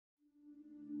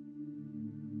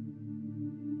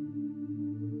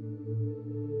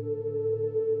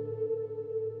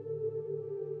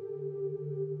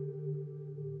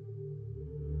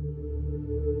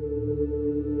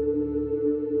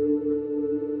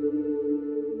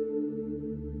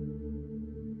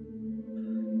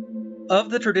Of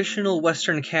the traditional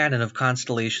Western canon of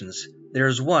constellations, there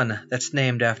is one that's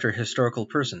named after a historical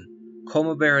person,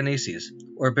 Coma Berenices,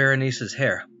 or Berenice's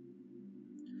hair.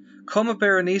 Coma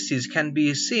Berenices can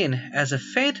be seen as a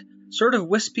faint, sort of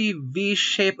wispy V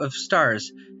shape of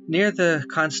stars near the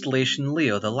constellation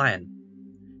Leo the Lion.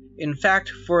 In fact,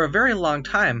 for a very long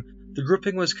time, the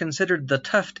grouping was considered the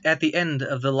tuft at the end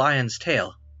of the lion's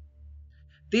tail.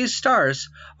 These stars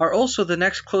are also the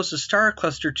next closest star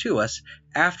cluster to us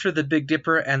after the Big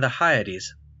Dipper and the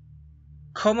Hyades.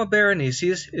 Coma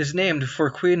Berenices is named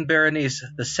for Queen Berenice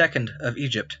II of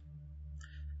Egypt.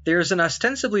 There is an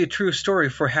ostensibly true story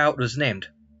for how it was named.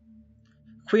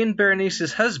 Queen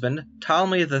Berenice's husband,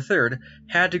 Ptolemy III,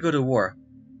 had to go to war.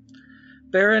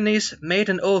 Berenice made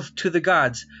an oath to the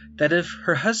gods that if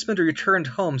her husband returned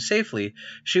home safely,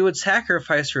 she would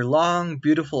sacrifice her long,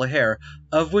 beautiful hair,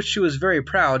 of which she was very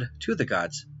proud, to the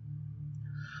gods.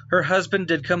 Her husband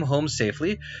did come home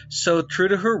safely, so true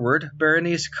to her word,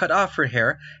 Berenice cut off her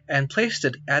hair and placed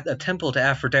it at a temple to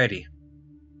Aphrodite.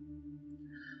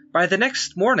 By the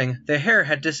next morning, the hair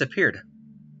had disappeared.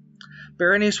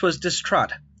 Berenice was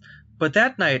distraught, but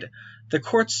that night the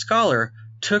court scholar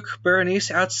took Berenice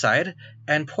outside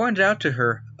and pointed out to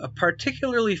her a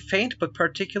particularly faint but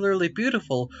particularly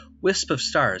beautiful wisp of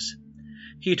stars.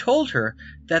 He told her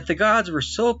that the gods were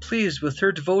so pleased with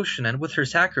her devotion and with her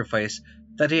sacrifice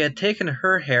that he had taken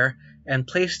her hair and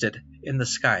placed it in the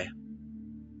sky.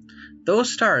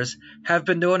 Those stars have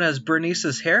been known as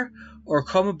Berenice's hair or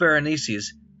Coma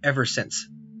Berenices ever since.